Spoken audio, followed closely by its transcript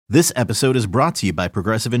This episode is brought to you by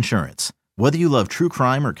Progressive Insurance. Whether you love true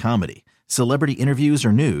crime or comedy, celebrity interviews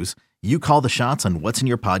or news, you call the shots on what's in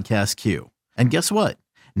your podcast queue. And guess what?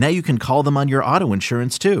 Now you can call them on your auto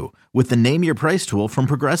insurance too with the Name Your Price tool from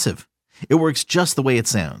Progressive. It works just the way it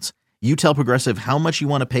sounds. You tell Progressive how much you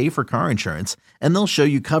want to pay for car insurance, and they'll show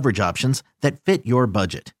you coverage options that fit your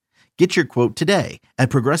budget. Get your quote today at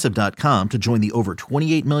Progressive.com to join the over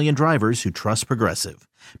 28 million drivers who trust Progressive.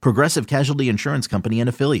 Progressive Casualty Insurance Company and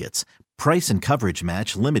Affiliates. Price and coverage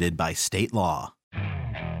match limited by state law.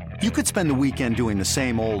 You could spend the weekend doing the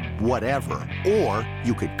same old whatever, or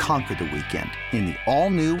you could conquer the weekend in the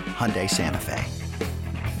all-new Hyundai Santa Fe.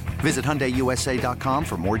 Visit HyundaiUSA.com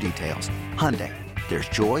for more details. Hyundai, there's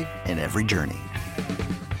joy in every journey.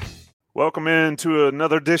 Welcome into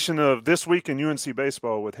another edition of This Week in UNC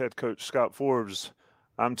Baseball with head coach Scott Forbes.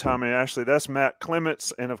 I'm Tommy Ashley. That's Matt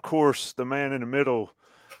Clements. And, of course, the man in the middle,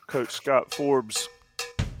 Coach Scott Forbes.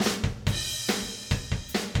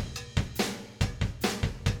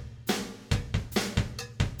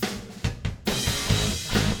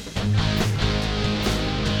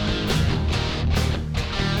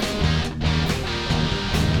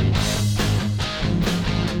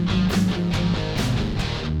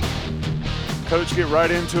 Coach, get right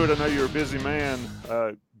into it. I know you're a busy man.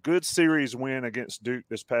 Good series win against Duke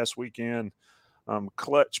this past weekend.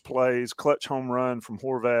 Clutch plays, clutch home run from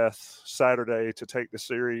Horvath Saturday to take the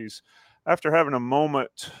series. After having a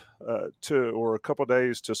moment or a couple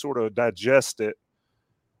days to sort of digest it,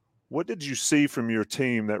 what did you see from your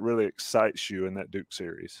team that really excites you in that Duke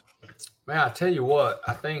series? Man, I tell you what,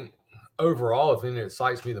 I think overall the thing that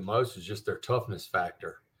excites me the most is just their toughness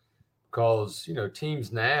factor. Because, you know,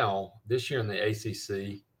 teams now, this year in the ACC,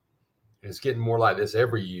 and it's getting more like this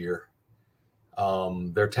every year,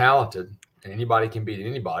 they're talented, and anybody can beat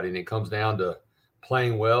anybody, and it comes down to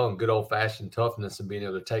playing well and good old-fashioned toughness and being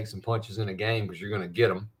able to take some punches in a game because you're going to get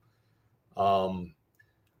them.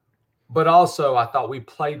 But also, I thought we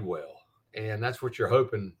played well, and that's what you're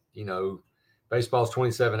hoping. You know, baseball's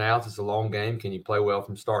 27 outs. It's a long game. Can you play well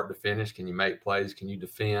from start to finish? Can you make plays? Can you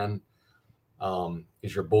defend?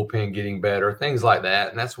 Is your bullpen getting better? Things like that.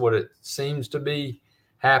 And that's what it seems to be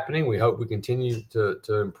happening. We hope we continue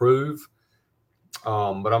to improve.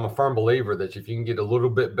 But I'm a firm believer that if you can get a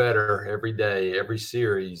little bit better every day, every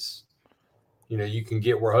series, you know, you can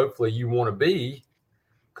get where hopefully you want to be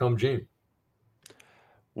come June.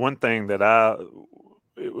 One thing that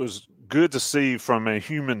it was good to see from a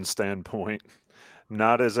human standpoint,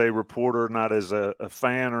 not as a reporter, not as a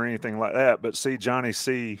fan or anything like that, but see Johnny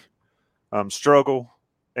C. Struggle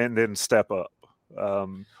and then step up.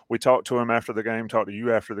 We talked to him after the game, talked to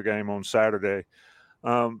you after the game on Saturday.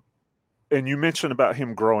 And you mentioned about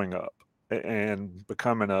him growing up and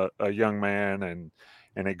becoming a young man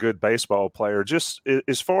and a good baseball player. Just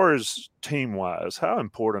as far as team-wise, how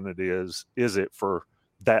important is it for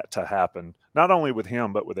that to happen, not only with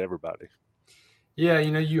him but with everybody? Yeah,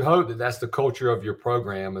 you know, you hope that that's the culture of your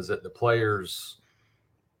program, is that the players,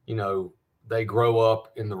 you know, they grow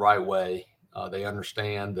up in the right way. They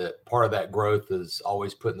understand that part of that growth is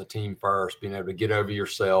always putting the team first, being able to get over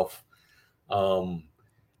yourself. And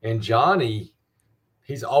Johnny,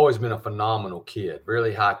 he's always been a phenomenal kid,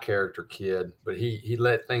 really high character kid, but he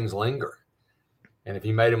let things linger. And if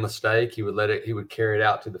he made a mistake, he would carry it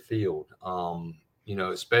out to the field. You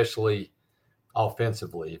know, especially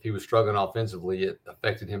offensively. If he was struggling offensively, it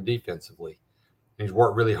affected him defensively. He's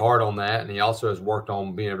worked really hard on that, and he also has worked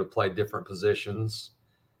on being able to play different positions.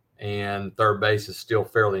 And third base is still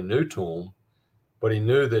fairly new to him, but he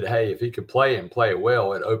knew that, hey, if he could play and play it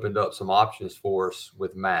well, it opened up some options for us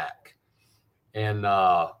with Mac. And,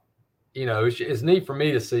 you know, it's neat for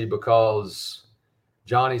me to see because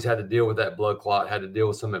Johnny's had to deal with that blood clot, had to deal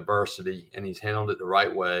with some adversity, and he's handled it the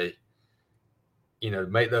right way. You know,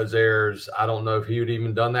 to make those errors, I don't know if he would have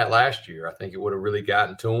even done that last year. I think it would have really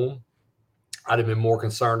gotten to him. I'd have been more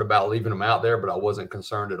concerned about leaving him out there, but I wasn't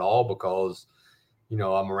concerned at all because, you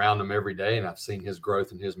know, I'm around him every day and I've seen his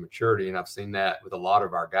growth and his maturity, and I've seen that with a lot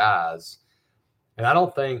of our guys. And I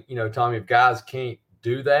don't think, you know, Tommy, if guys can't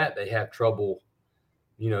do that, they have trouble,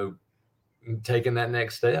 you know, taking that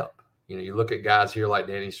next step. You know, you look at guys here like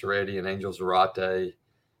Danny Serretti and Angel Zarate,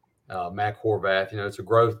 Mac Horvath, you know, it's a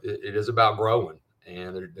growth. It is about growing.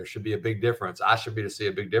 And there should be a big difference. I should be to see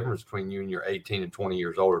a big difference between you and your 18 and 20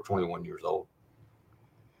 years old or 21 years old.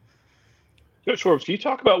 Coach Forbes, can you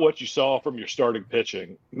talk about what you saw from your starting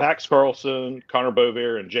pitching? Max Carlson, Connor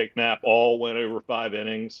Bovair, and Jake Knapp all went over 5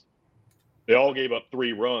 innings. They all gave up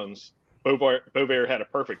 3 runs. Bovair had a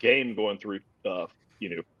perfect game going through, 4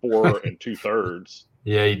 2/3.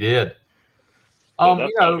 Yeah, he did.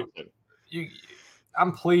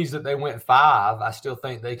 I'm pleased that they went 5. I still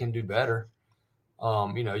think they can do better.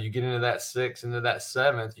 You get into that 6th, into that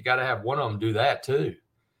 7th, you got to have one of them do that too.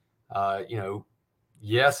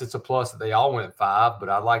 Yes, it's a plus that they all went 5, but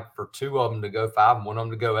I'd like for 2 of them to go 5 and one of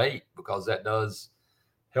them to go 8, because that does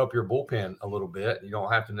help your bullpen a little bit. You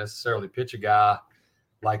don't have to necessarily pitch a guy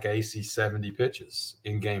like AC 70 pitches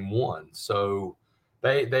in game 1. So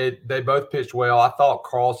they both pitched well. I thought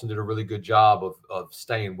Carlson did a really good job of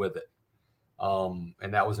staying with it.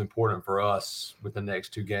 And that was important for us with the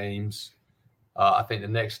next 2 games. I think the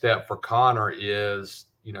next step for Connor is,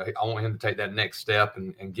 I want him to take that next step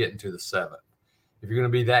and get into the 7th. If you're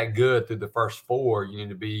going to be that good through the first 4, you need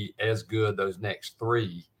to be as good those next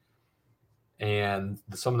 3. And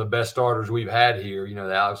some of the best starters we've had here,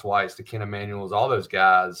 the Alex Whites, the Ken Emanuels, all those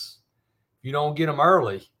guys, if you don't get them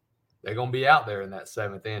early, they're going to be out there in that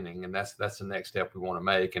 7th inning. And that's the next step we want to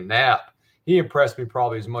make. And Knapp, he impressed me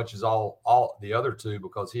probably as much as all the other 2,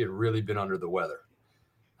 because he had really been under the weather.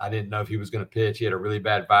 I didn't know if he was going to pitch. He had a really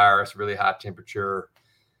bad virus, really high temperature.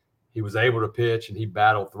 He was able to pitch, and he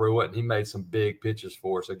battled through it, and he made some big pitches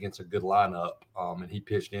for us against a good lineup, and he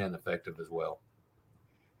pitched in effective as well.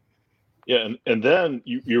 Yeah, and then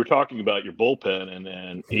you were talking about your bullpen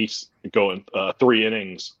and Ace going 3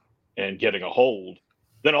 innings and getting a hold.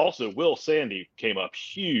 Then also Will Sandy came up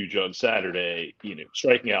huge on Saturday,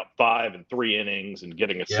 striking out 5 and 3 innings and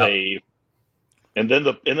getting a save. And then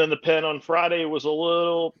the pen on Friday was a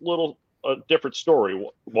little different story,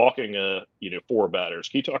 walking 4 batters.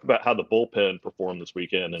 Can you talk about how the bullpen performed this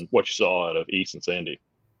weekend and what you saw out of East and Sandy?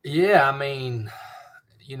 Yeah,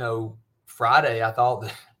 Friday I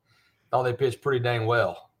thought they pitched pretty dang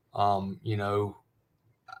well. I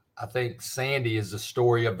think Sandy is the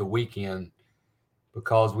story of the weekend,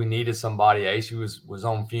 because we needed somebody. AC was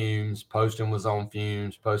on fumes. Poston was on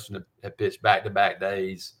fumes. Poston had pitched back-to-back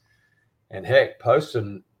days. And heck,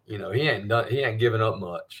 Poston, he ain't given up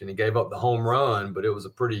much, and he gave up the home run, but it was a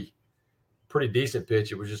pretty decent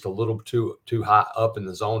pitch. It was just a little too high up in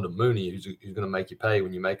the zone to Mooney, who's going to make you pay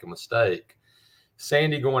when you make a mistake.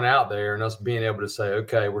 Sandy going out there and us being able to say,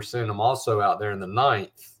 okay, we're sending him also out there in the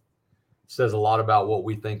 9th, says a lot about what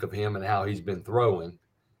we think of him and how he's been throwing.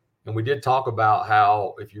 And we did talk about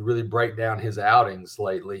how, if you really break down his outings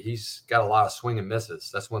lately, he's got a lot of swing and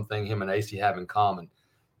misses. That's one thing him and AC have in common.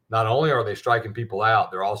 Not only are they striking people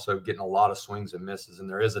out, they're also getting a lot of swings and misses. And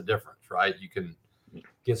there is a difference, right? You can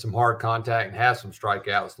get some hard contact and have some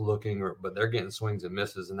strikeouts but they're getting swings and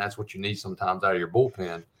misses. And that's what you need sometimes out of your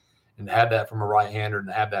bullpen. And to have that from a right-hander and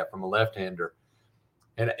to have that from a left-hander.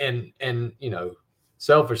 And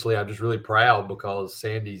selfishly, I'm just really proud, because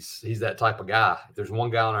he's that type of guy. If there's one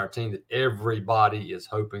guy on our team that everybody is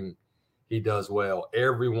hoping he does well,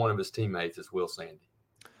 every one of his teammates is Will Sandy.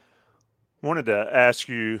 Wanted to ask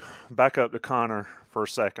you, back up to Connor for a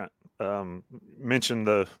second. Mentioned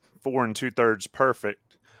the 4 2/3 perfect.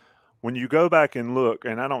 When you go back and look,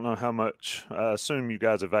 and I don't know how much, I assume you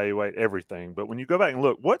guys evaluate everything, but when you go back and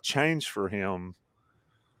look, what changed for him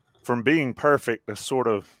from being perfect to sort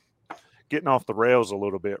of getting off the rails a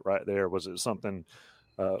little bit right there? Was it something,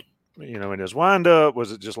 in his windup?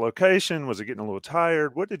 Was it just location? Was it getting a little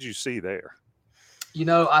tired? What did you see there?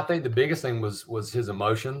 I think the biggest thing was his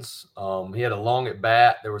emotions. He had a long at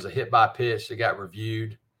bat. There was a hit by pitch that got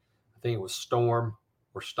reviewed. I think it was Storm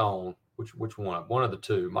or Stone. Which one? One of the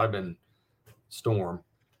 2. Might have been Storm.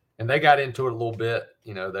 And they got into it a little bit.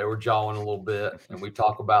 They were jawing a little bit. And we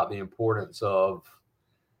talk about the importance of,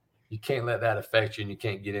 you can't let that affect you, and you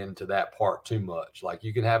can't get into that part too much. Like,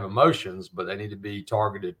 you can have emotions, but they need to be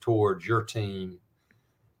targeted towards your team.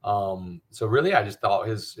 So really, I just thought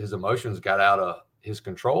his emotions got out of his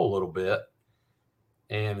control a little bit.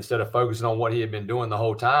 And instead of focusing on what he had been doing the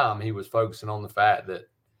whole time, he was focusing on the fact that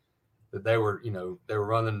they were, they were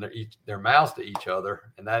running their mouths to each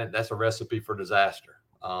other. And that's a recipe for disaster.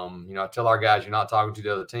 I tell our guys, you're not talking to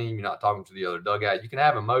the other team. You're not talking to the other dugout. You can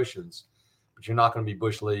have emotions, but you're not going to be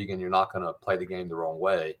Bush League, and you're not going to play the game the wrong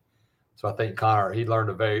way. So I think Connor, he learned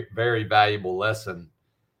a very, very valuable lesson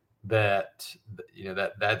that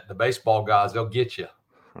the baseball guys, they'll get you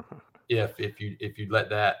if you let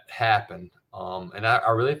that happen. And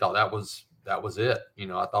I really thought that was it.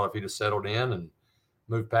 I thought if he'd have settled in and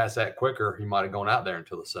moved past that quicker, he might have gone out there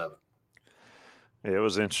until the 7th. Yeah, it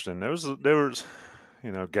was interesting. There was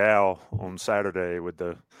Gal on Saturday with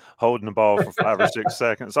the holding the ball for 5 or 6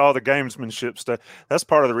 seconds, all the gamesmanship stuff. That's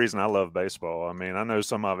part of the reason I love baseball. I mean, I know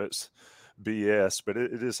some of it's BS, but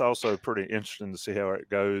it is also pretty interesting to see how it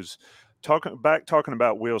goes. Talking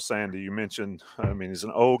about Will Sandy, you mentioned, he's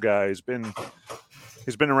an old guy. He's been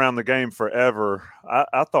he's been around the game forever.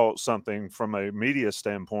 I thought something from a media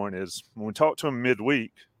standpoint is when we talked to him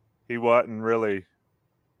midweek, he wasn't really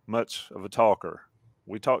much of a talker.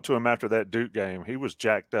 We talked to him after that Duke game. He was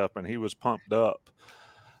jacked up and he was pumped up.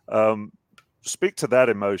 Speak to that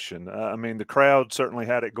emotion. I mean, the crowd certainly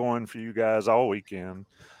had it going for you guys all weekend,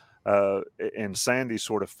 and Sandy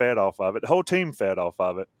sort of fed off of it. The whole team fed off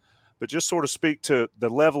of it. But just sort of speak to the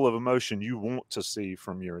level of emotion you want to see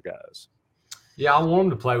from your guys. Yeah, I want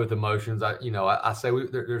them to play with emotions. I say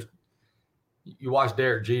there's you watch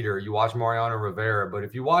Derek Jeter, you watch Mariano Rivera, but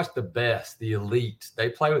if you watch the best, the elite, they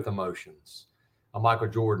play with emotions. A Michael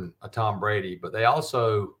Jordan, a Tom Brady, but they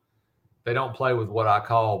don't play with what I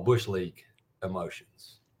call Bush League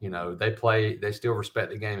emotions. They still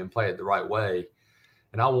respect the game and play it the right way.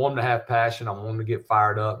 And I want them to have passion. I want them to get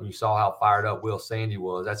fired up. And you saw how fired up Will Sandy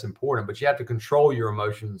was. That's important, but you have to control your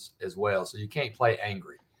emotions as well. So you can't play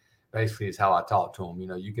angry, basically, is how I talk to them.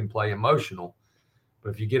 You can play emotional, but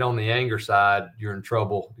if you get on the anger side, you're in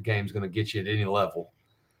trouble. The game's going to get you at any level.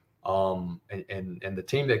 And the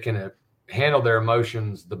team that can handle their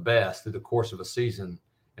emotions the best through the course of a season,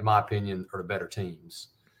 in my opinion, are the better teams.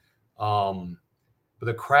 But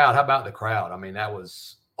the crowd, how about the crowd? I mean, that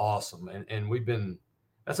was awesome. And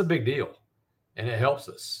that's a big deal. And it helps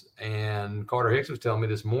us. And Carter Hicks was telling me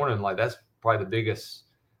this morning, like, that's probably the biggest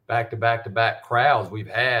back-to-back crowds we've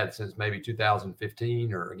had since maybe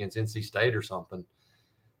 2015 or against NC State or something.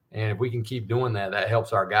 And if we can keep doing that, that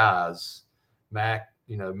helps our guys. Mac,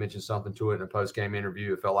 mentioned something to it in a post-game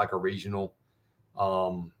interview. It felt like a regional.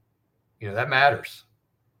 That matters.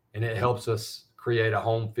 And it helps us create a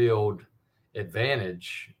home field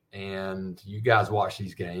advantage. And you guys watch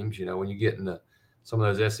these games, when you get into some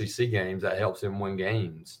of those SEC games, that helps them win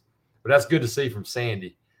games. But that's good to see from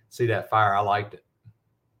Sandy, see that fire. I liked it.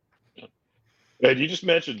 And you just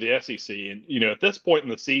mentioned the SEC, and at this point in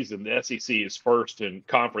the season, the SEC is first in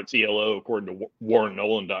conference ELO according to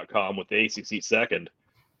WarrenNolan.com, with the ACC second.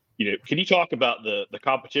 Can you talk about the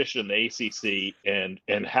competition in the ACC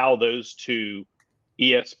and how those two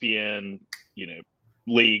ESPN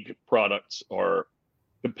league products are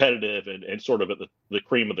competitive and sort of at the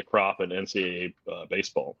cream of the crop in NCAA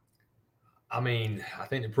baseball? I mean, I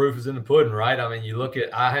think the proof is in the pudding, right? I mean,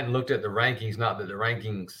 I hadn't looked at the rankings, not that the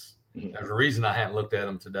rankings. There's a reason I hadn't looked at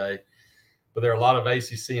them today, but there are a lot of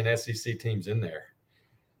ACC and SEC teams in there.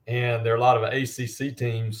 And there are a lot of ACC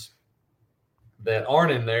teams that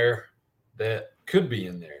aren't in there that could be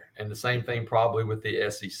in there. And the same thing probably with the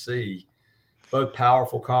SEC, both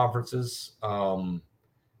powerful conferences.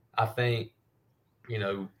 I think,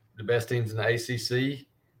 the best teams in the ACC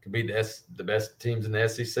could be the best teams in the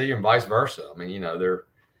SEC and vice versa. I mean,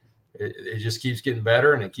 it just keeps getting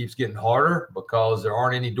better and it keeps getting harder because there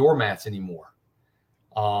aren't any doormats anymore.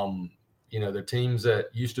 The teams that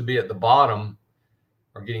used to be at the bottom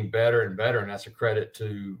are getting better and better, and that's a credit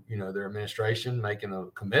to their administration making a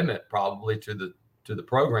commitment probably to the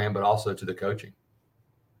program, but also to the coaching.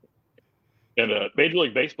 And Major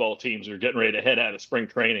League Baseball teams are getting ready to head out of spring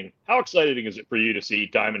training. How exciting is it for you to see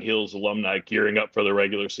Diamond Hills alumni gearing up for the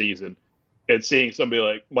regular season and seeing somebody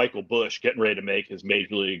like Michael Bush getting ready to make his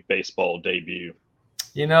Major League Baseball debut?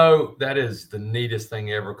 That is the neatest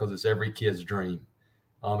thing ever because it's every kid's dream.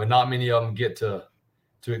 And not many of them get to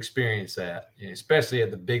experience that, especially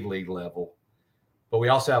at the big league level. But we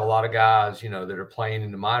also have a lot of guys, that are playing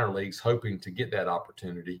in the minor leagues hoping to get that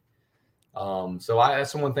opportunity. That's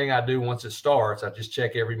the one thing I do once it starts. I just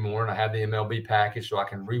check every morning. I have the MLB package so I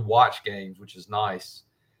can rewatch games, which is nice.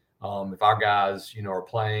 If our guys, are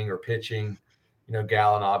playing or pitching,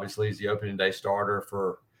 Gallen obviously is the opening day starter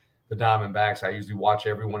for the Diamondbacks. I usually watch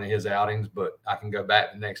every one of his outings, but I can go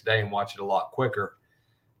back the next day and watch it a lot quicker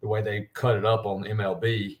the way they cut it up on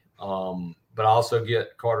MLB. But I also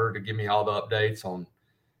get Carter to give me all the updates on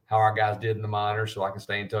how our guys did in the minors so I can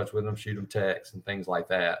stay in touch with them, shoot them texts and things like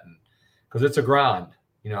that. And because it's a grind,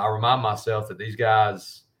 I remind myself that these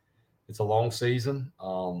guys, it's a long season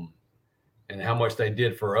and how much they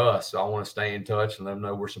did for us. So I want to stay in touch and let them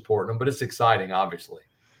know we're supporting them. But it's exciting, obviously.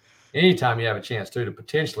 Anytime you have a chance to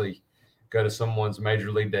potentially go to someone's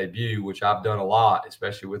major league debut, which I've done a lot,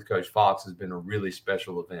 especially with Coach Fox, has been a really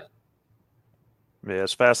special event. Yeah,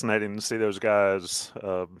 it's fascinating to see those guys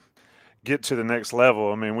get to the next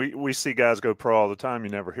level. I mean, we see guys go pro all the time.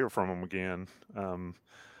 You never hear from them again.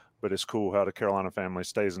 But it's cool how the Carolina family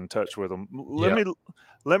stays in touch with them.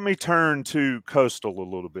 Let me turn to Coastal a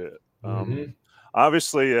little bit.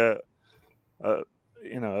 Obviously, a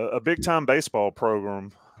big time baseball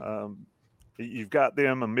program. You've got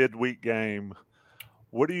them a midweek game.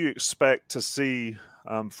 What do you expect to see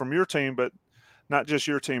from your team, but not just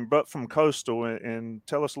your team, but from Coastal, and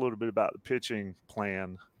tell us a little bit about the pitching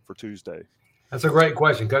plan for Tuesday. That's a great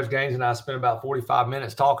question. Coach Gaines and I spent about 45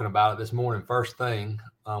 minutes talking about it this morning. First thing,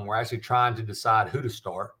 we're actually trying to decide who to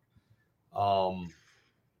start.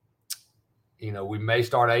 We may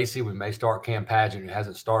start AC, we may start Cam Pageant, who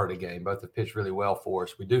hasn't started a game. Both have pitched really well for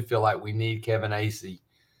us. We do feel like we need Kevin AC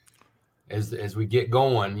as we get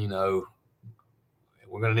going.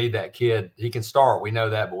 We're going to need that kid. He can start, we know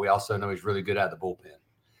that, but we also know he's really good at the bullpen.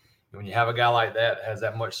 And when you have a guy like that has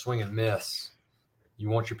that much swing and miss, you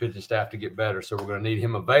want your pitching staff to get better. So we're going to need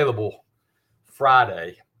him available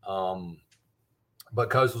Friday. But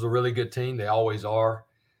Coastal's a really good team. They always are.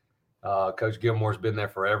 Coach Gilmore's been there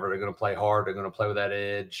forever. They're going to play hard. They're going to play with that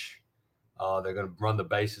edge. They're going to run the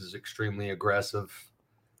bases extremely aggressive.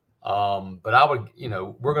 But I would,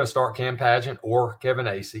 we're going to start Cam Pageant or Kevin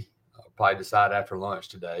Acey. I'll probably decide after lunch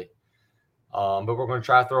today. But we're going to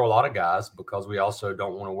try to throw a lot of guys because we also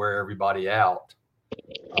don't want to wear everybody out.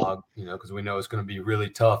 Because we know it's going to be really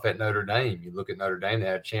tough at Notre Dame. You look at Notre Dame, they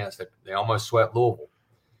had a chance that they almost swept Louisville,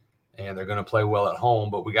 and they're going to play well at home.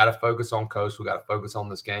 But we got to focus on Coast. We got to focus on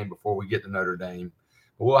this game before we get to Notre Dame.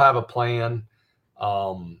 But we'll have a plan.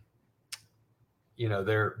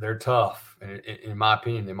 They're tough, and in my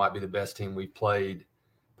opinion, they might be the best team we've played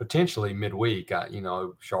potentially midweek.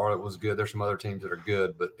 Charlotte was good. There's some other teams that are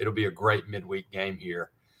good, but it'll be a great midweek game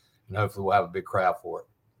here, and hopefully we'll have a big crowd for it.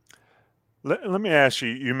 Let me ask you,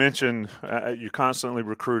 you mentioned you're constantly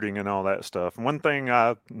recruiting and all that stuff. One thing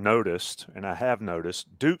I've noticed, and I have noticed,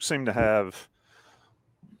 Duke seemed to have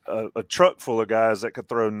a truck full of guys that could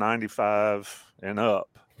throw 95 and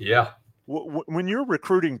up. Yeah. When you're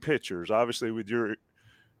recruiting pitchers, obviously with your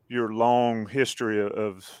long history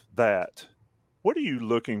of that, what are you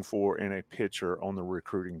looking for in a pitcher on the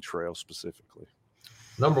recruiting trail specifically?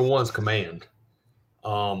 Number one is command.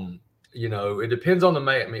 It depends on the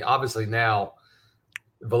man. I mean, obviously now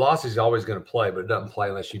velocity is always going to play, but it doesn't play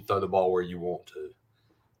unless you throw the ball where you want to.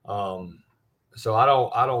 So I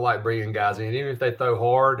don't like bringing guys in, even if they throw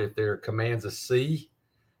hard. If their command's a C,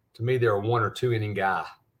 to me they're a 1 or 2 inning guy.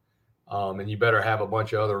 And you better have a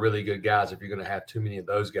bunch of other really good guys if you're going to have too many of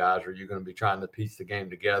those guys, or you're going to be trying to piece the game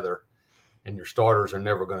together, and your starters are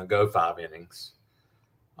never going to go 5 innings.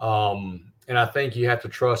 And I think you have to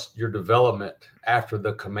trust your development after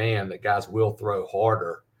the command that guys will throw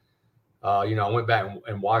harder. I went back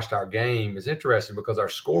and watched our game. It's interesting because our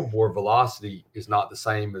scoreboard velocity is not the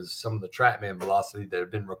same as some of the TrackMan velocity that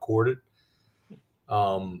have been recorded.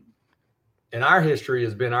 And our history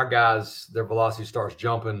has been our guys, their velocity starts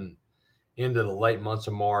jumping into the late months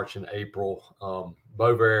of March and April.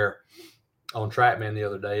 Bovair on TrackMan the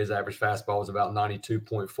other day, his average fastball was about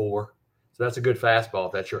 92.4. So that's a good fastball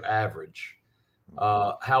if that's your average.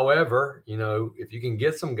 However, if you can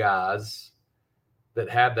get some guys that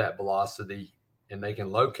have that velocity and they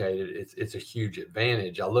can locate it, it's a huge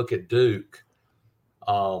advantage. I look at Duke,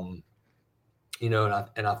 and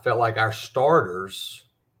I felt like our starters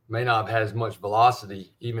may not have had as much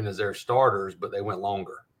velocity even as their starters, but they went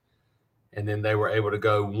longer. And then they were able to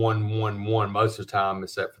go 1-1-1 most of the time,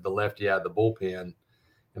 except for the lefty out of the bullpen.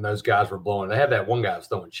 And those guys were blowing. They had that one guy was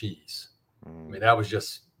throwing cheese. I mean, that was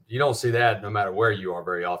just, you don't see that no matter where you are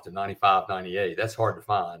very often, 95, 98. That's hard to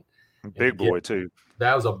find. Big boy, too.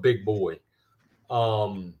 That was a big boy.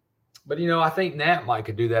 But, I think Nat Mike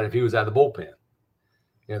could do that if he was out of the bullpen.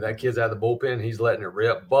 That kid's out of the bullpen. He's letting it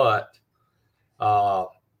rip. But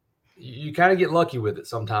you kind of get lucky with it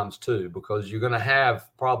sometimes, too, because you're going to have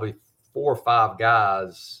probably 4 or 5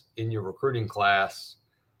 guys in your recruiting class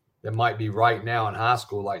that might be right now in high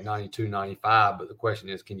school like 92, 95. But the question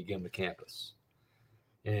is, can you get them to campus?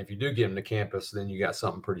 And if you do get them to campus, then you got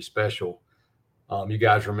something pretty special. You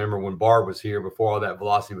guys remember when Barb was here, before all that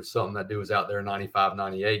velocity was something, that dude was out there 95,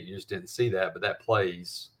 98. You just didn't see that, but that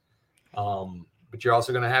plays. But you're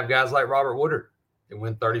also going to have guys like Robert Woodard that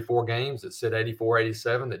win 34 games, that sit 84,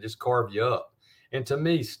 87, that just carve you up. And to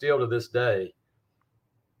me, still to this day,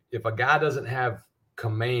 if a guy doesn't have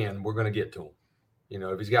command, we're going to get to him.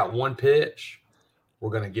 If he's got one pitch,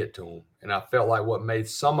 we're going to get to him. And I felt like what made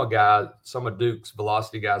some of Duke's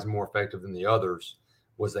velocity guys more effective than the others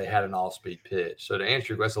was they had an all-speed pitch. So to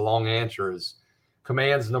answer your question, the long answer is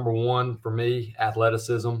command's number 1 for me.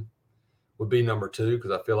 Athleticism would be number 2,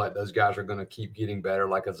 because I feel like those guys are going to keep getting better,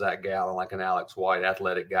 like a Zach Gallen, like an Alex White,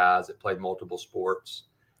 athletic guys that played multiple sports.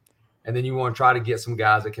 And then you want to try to get some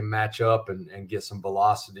guys that can match up and get some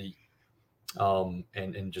velocity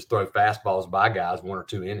and just throw fastballs by guys 1 or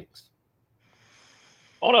 2 innings.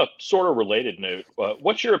 On a sort of related note,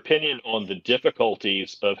 what's your opinion on the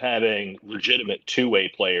difficulties of having legitimate two-way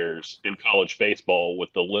players in college baseball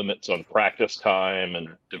with the limits on practice time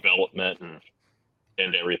and development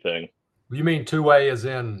and everything? You mean two-way as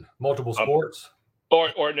in multiple sports?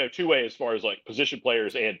 Or no, two-way as far as like position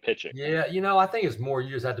players and pitching. Yeah, I think it's more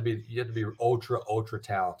you have to be ultra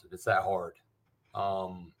talented. It's that hard.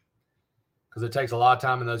 Because it takes a lot of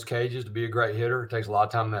time in those cages to be a great hitter. It takes a lot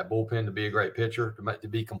of time in that bullpen to be a great pitcher, to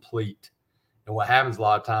be complete. And what happens a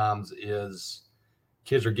lot of times is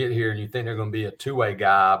kids are getting here and you think they're going to be a two-way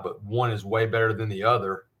guy, but one is way better than the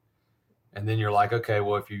other. And then you're like, okay,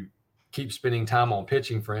 well, if you keep spending time on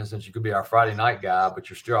pitching, for instance, you could be our Friday night guy, but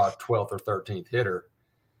you're still our 12th or 13th hitter.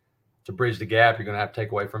 To bridge the gap, you're going to have to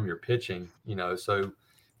take away from your pitching, So if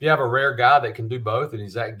you have a rare guy that can do both and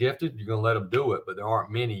he's that gifted, you're going to let him do it, but there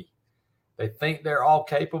aren't many. They think they're all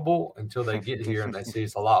capable until they get here and they see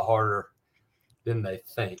it's a lot harder than they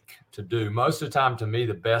think to do. Most of the time, to me,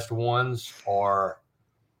 the best ones are,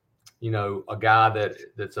 a guy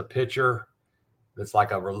that's a pitcher, that's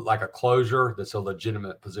like a closer, that's a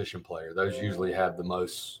legitimate position player. Those usually have the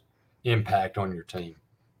most impact on your team.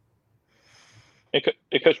 And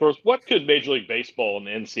Coach Morris, what could Major League Baseball and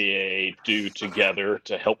the NCAA do together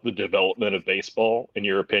to help the development of baseball, in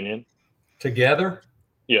your opinion? Together?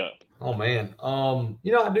 Yeah. Oh, man. I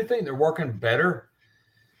do think they're working better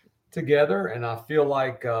together, and I feel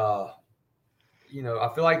like,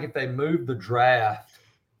 if they moved the draft,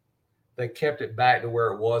 they kept it back to where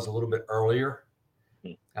it was a little bit earlier.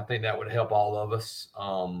 I think that would help all of us,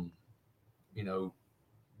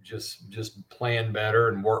 just plan better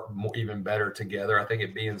and work even better together. I think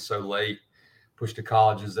it being so late pushed the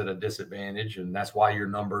colleges at a disadvantage, and that's why your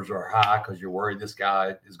numbers are high, because you're worried this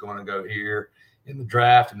guy is going to go here in the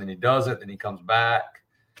draft, and then he doesn't, then he comes back.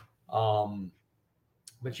 But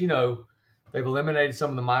they've eliminated some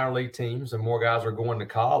of the minor league teams, and more guys are going to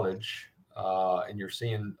college, and you're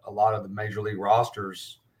seeing a lot of the major league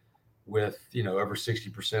rosters with over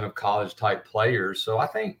 60% of college type players. So I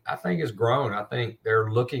think it's grown. I think they're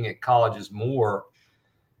looking at colleges more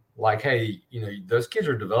like, hey, those kids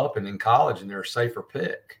are developing in college and they're a safer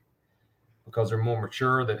pick because they're more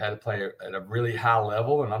mature. They've had to play at a really high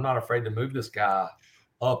level, and I'm not afraid to move this guy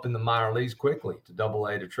up in the minor leagues quickly to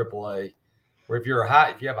AA to AAA. Where if you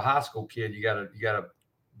have a high school kid, you gotta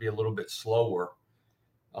be a little bit slower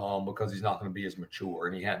because he's not going to be as mature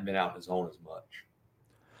and he hadn't been out on his own as much.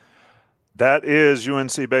 That is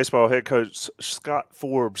UNC baseball head coach Scott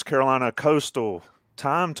Forbes, Carolina Coastal.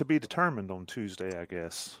 Time to be determined on Tuesday, I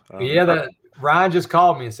guess. Ryan just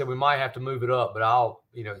called me and said we might have to move it up, but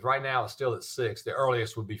right now it's still at 6. The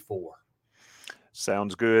earliest would be 4.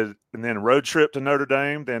 Sounds good. And then road trip to Notre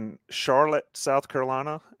Dame, then Charlotte, South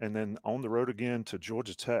Carolina, and then on the road again to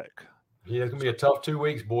Georgia Tech. Yeah, it's going to be a tough 2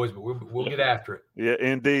 weeks, boys, but we'll get after it. Yeah,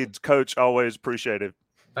 indeed. Coach, always appreciate it.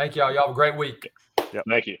 Thank y'all. Y'all have a great week. Yep.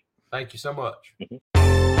 Thank you. Thank you so much.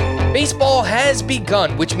 Baseball has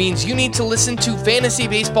begun, which means you need to listen to Fantasy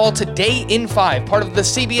Baseball Today in 5, part of the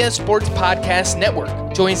CBS Sports Podcast Network.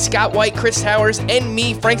 Join Scott White, Chris Towers, and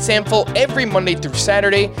me, Frank Samfel, every Monday through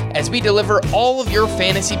Saturday as we deliver all of your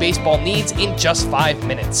fantasy baseball needs in just 5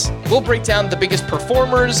 minutes. We'll break down the biggest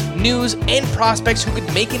performers, news, and prospects who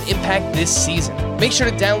could make an impact this season. Make sure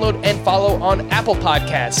to download and follow on Apple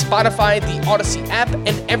Podcasts, Spotify, the Odyssey app,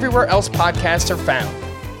 and everywhere else podcasts are found.